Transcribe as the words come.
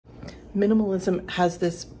Minimalism has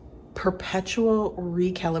this perpetual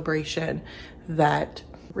recalibration that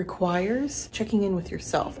requires checking in with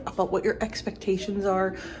yourself about what your expectations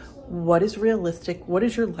are, what is realistic, what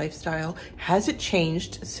is your lifestyle, has it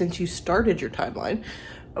changed since you started your timeline,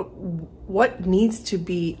 what needs to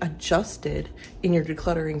be adjusted in your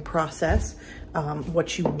decluttering process,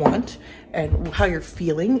 what you want and how you're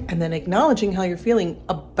feeling, and then acknowledging how you're feeling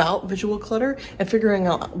about visual clutter and figuring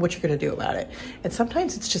out what you're going to do about it. And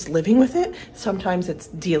sometimes it's just living with it, sometimes it's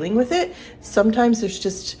dealing with it, sometimes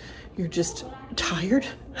you're just tired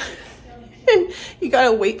and you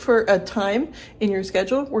gotta wait for a time in your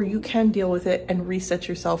schedule where you can deal with it and reset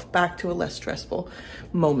yourself back to a less stressful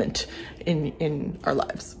moment in our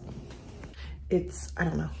lives. It's, I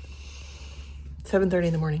don't know, 7:30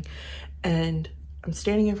 in the morning, and I'm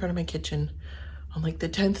standing in front of my kitchen on like the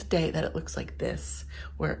 10th day that it looks like this,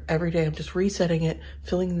 where every day I'm just resetting it,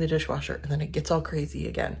 filling in the dishwasher, and then it gets all crazy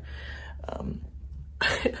again.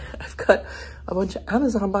 I've got a bunch of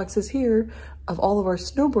Amazon boxes here of all of our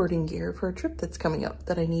snowboarding gear for a trip that's coming up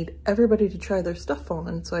that I need everybody to try their stuff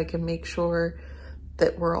on so I can make sure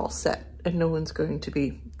that we're all set and no one's going to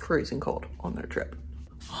be freezing cold on their trip.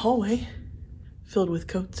 Hallway filled with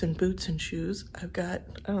coats and boots and shoes. I've got,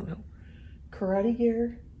 I don't know, karate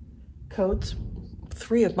gear, coats,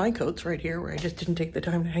 3 of my coats right here where I just didn't take the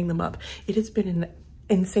time to hang them up. It has been an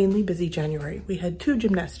insanely busy January. We had 2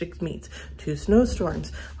 gymnastics meets, 2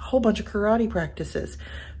 snowstorms, a whole bunch of karate practices,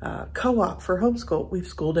 co-op for homeschool. We've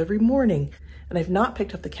schooled every morning, and I've not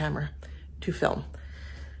picked up the camera to film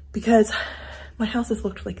because my house has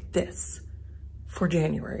looked like this for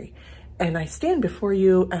January. And I stand before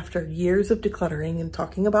you after years of decluttering and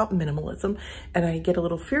talking about minimalism, and I get a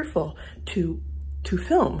little fearful to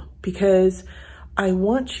film because I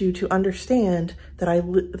want you to understand that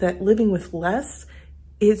that living with less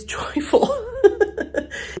is joyful.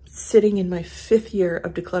 Sitting in my 5th year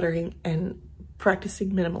of decluttering and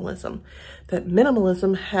practicing minimalism, that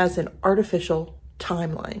minimalism has an artificial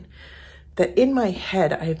timeline, that in my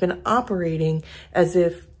head I've been operating as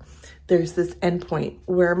if there's this endpoint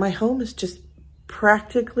where my home is just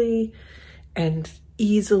practically and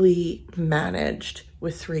easily managed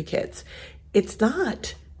with 3 kids. It's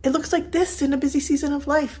not. It looks like this in a busy season of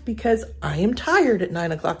life because I am tired at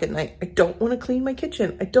 9 o'clock at night. I don't want to clean my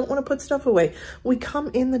kitchen. I don't want to put stuff away. We come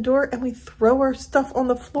in the door and we throw our stuff on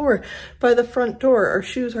the floor by the front door, our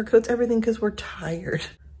shoes, our coats, everything, because we're tired.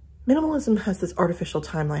 Minimalism has this artificial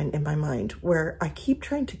timeline in my mind where I keep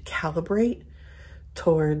trying to calibrate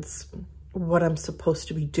towards what I'm supposed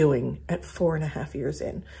to be doing at 4.5 years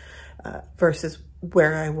in versus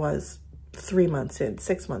where I was 3 months in,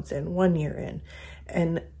 6 months in, 1 year in.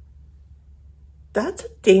 And that's a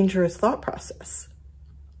dangerous thought process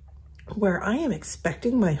where I am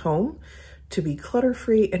expecting my home to be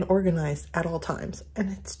clutter-free and organized at all times. And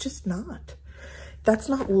it's just not. That's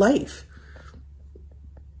not life.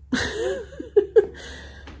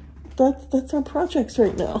 That's our projects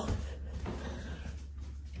right now.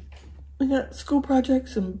 We got school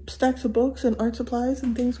projects and stacks of books and art supplies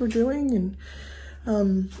and things we're doing.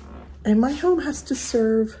 And my home has to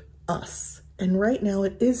serve us. And right now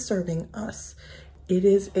it is serving us. It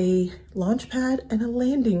is a launch pad and a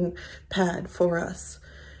landing pad for us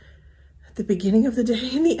at the beginning of the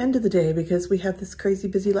day and the end of the day because we have this crazy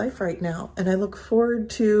busy life right now. And I look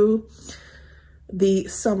forward to the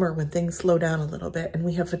summer when things slow down a little bit and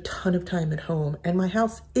we have a ton of time at home and my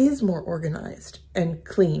house is more organized and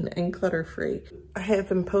clean and clutter-free. I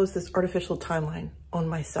have imposed this artificial timeline on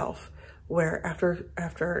myself where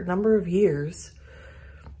after a number of years,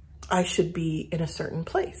 I should be in a certain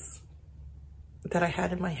place that I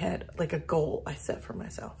had in my head, like a goal I set for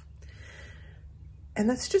myself. And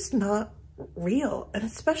that's just not real. And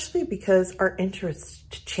especially because our interests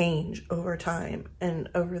change over time and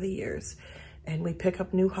over the years. And we pick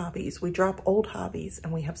up new hobbies, we drop old hobbies,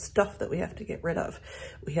 and we have stuff that we have to get rid of.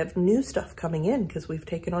 We have new stuff coming in because we've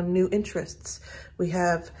taken on new interests. We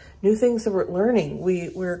have new things that we're learning.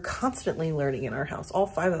 We're constantly learning in our house. All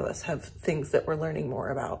 5 of us have things that we're learning more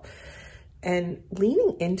about. And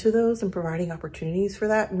leaning into those and providing opportunities for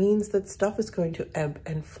that means that stuff is going to ebb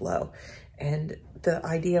and flow. And the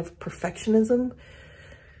idea of perfectionism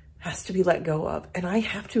has to be let go of. And I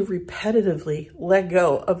have to repetitively let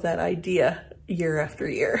go of that idea year after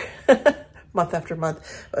year, month after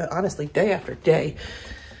month, honestly, day after day.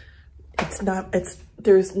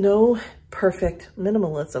 There's no perfect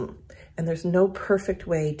minimalism and there's no perfect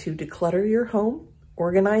way to declutter your home,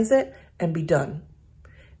 organize it, and be done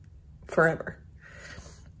forever.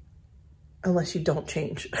 Unless you don't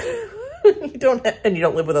change. you don't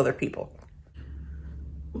live with other people.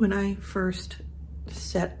 When I first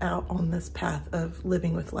set out on this path of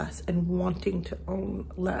living with less and wanting to own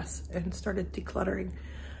less and started decluttering,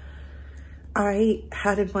 I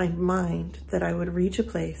had in my mind that I would reach a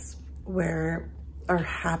place where our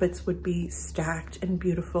habits would be stacked and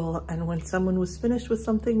beautiful, and when someone was finished with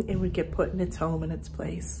something, it would get put in its home in its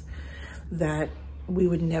place. That we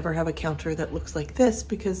would never have a counter that looks like this,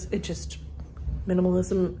 because it just,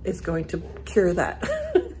 minimalism is going to cure that.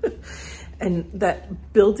 And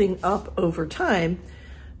that building up over time,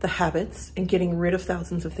 the habits and getting rid of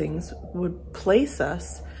thousands of things would place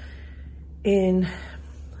us in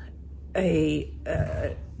a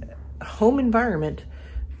home environment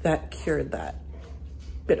that cured that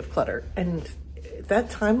bit of clutter. And that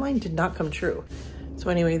timeline did not come true. So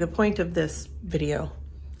anyway, the point of this video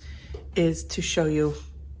is to show you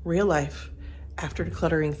real life after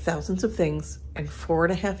decluttering thousands of things and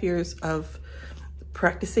 4.5 years of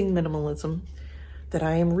practicing minimalism, that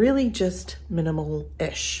I am really just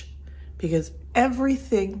minimal-ish, because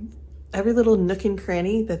everything, every little nook and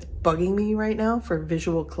cranny that's bugging me right now for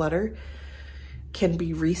visual clutter can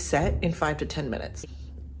be reset in 5 to 10 minutes.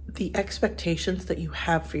 The expectations that you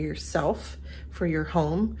have for yourself, for your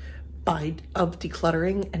home, of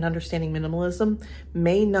decluttering and understanding minimalism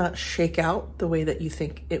may not shake out the way that you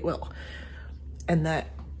think it will. And that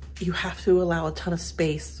you have to allow a ton of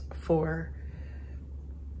space for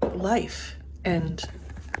life and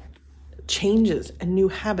changes and new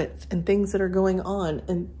habits and things that are going on.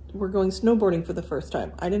 And we're going snowboarding for the first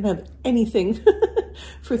time. I didn't have anything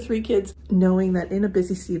for 3 kids. Knowing that in a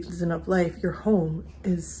busy season of life, your home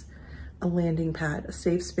is a landing pad, a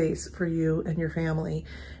safe space for you and your family,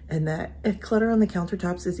 and that clutter on the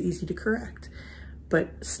countertops is easy to correct.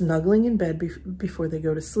 But snuggling in bed before they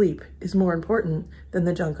go to sleep is more important than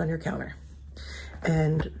the junk on your counter.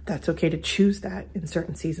 And that's okay to choose that in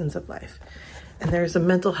certain seasons of life. And there's a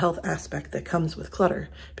mental health aspect that comes with clutter,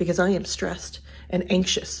 because I am stressed and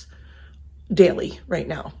anxious daily right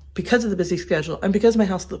now because of the busy schedule and because my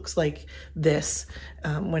house looks like this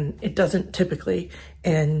when it doesn't typically,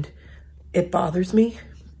 and it bothers me.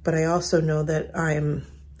 But I also know that I'm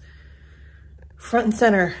front and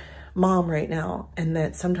center mom right now, and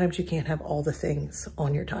that sometimes you can't have all the things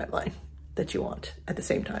on your timeline that you want at the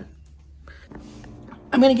same time.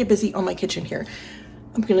 I'm gonna get busy on my kitchen here.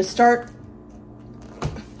 I'm gonna start,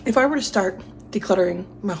 if I were to start decluttering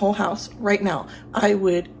my whole house right now, I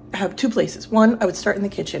would have 2 places. One, I would start in the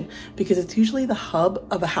kitchen, because it's usually the hub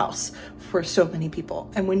of a house for so many people.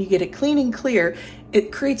 And when you get it clean and clear,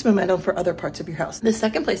 it creates momentum for other parts of your house. The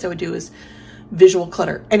second place I would do is visual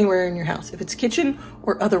clutter anywhere in your house, if it's kitchen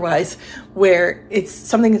or otherwise, where it's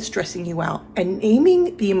something that's stressing you out. And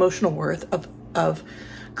naming the emotional worth of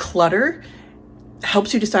clutter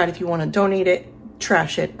helps you decide if you want to donate it,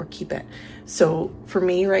 trash it, or keep it. So for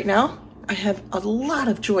me right now, I have a lot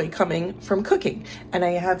of joy coming from cooking, and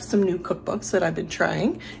I have some new cookbooks that I've been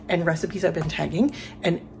trying and recipes I've been tagging.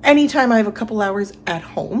 And anytime I have a couple hours at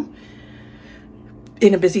home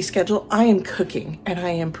in a busy schedule, I am cooking and I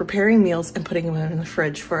am preparing meals and putting them in the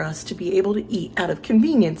fridge for us to be able to eat out of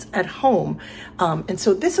convenience at home. And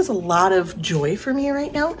so this is a lot of joy for me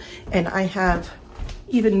right now. And I have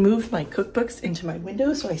even moved my cookbooks into my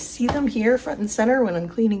window, so I see them here front and center when I'm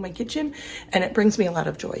cleaning my kitchen, and it brings me a lot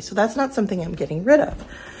of joy. So that's not something I'm getting rid of.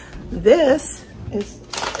 This is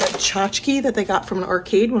a tchotchke that they got from an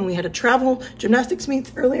arcade when we had a travel gymnastics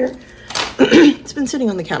meets earlier. It's been sitting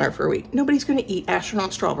on the counter for a week. Nobody's gonna eat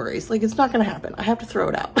astronaut strawberries. Like, it's not gonna happen. I have to throw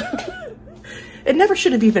it out. It never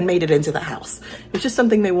should have even made it into the house. It's just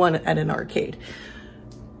something they won at an arcade.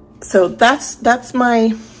 So that's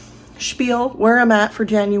my spiel, where I'm at for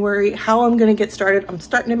January, how I'm gonna get started. I'm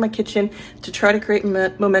starting in my kitchen to try to create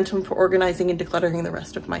momentum for organizing and decluttering the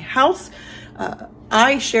rest of my house.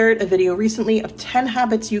 I shared a video recently of 10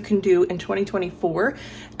 habits you can do in 2024,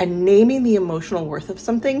 and naming the emotional worth of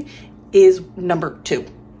something is number 2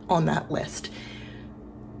 on that list.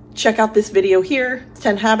 Check out this video here,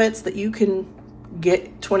 10 habits that you can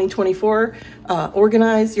get 2024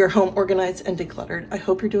 organized, your home organized and decluttered. I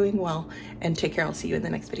hope you're doing well, and take care. I'll see you in the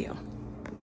next video.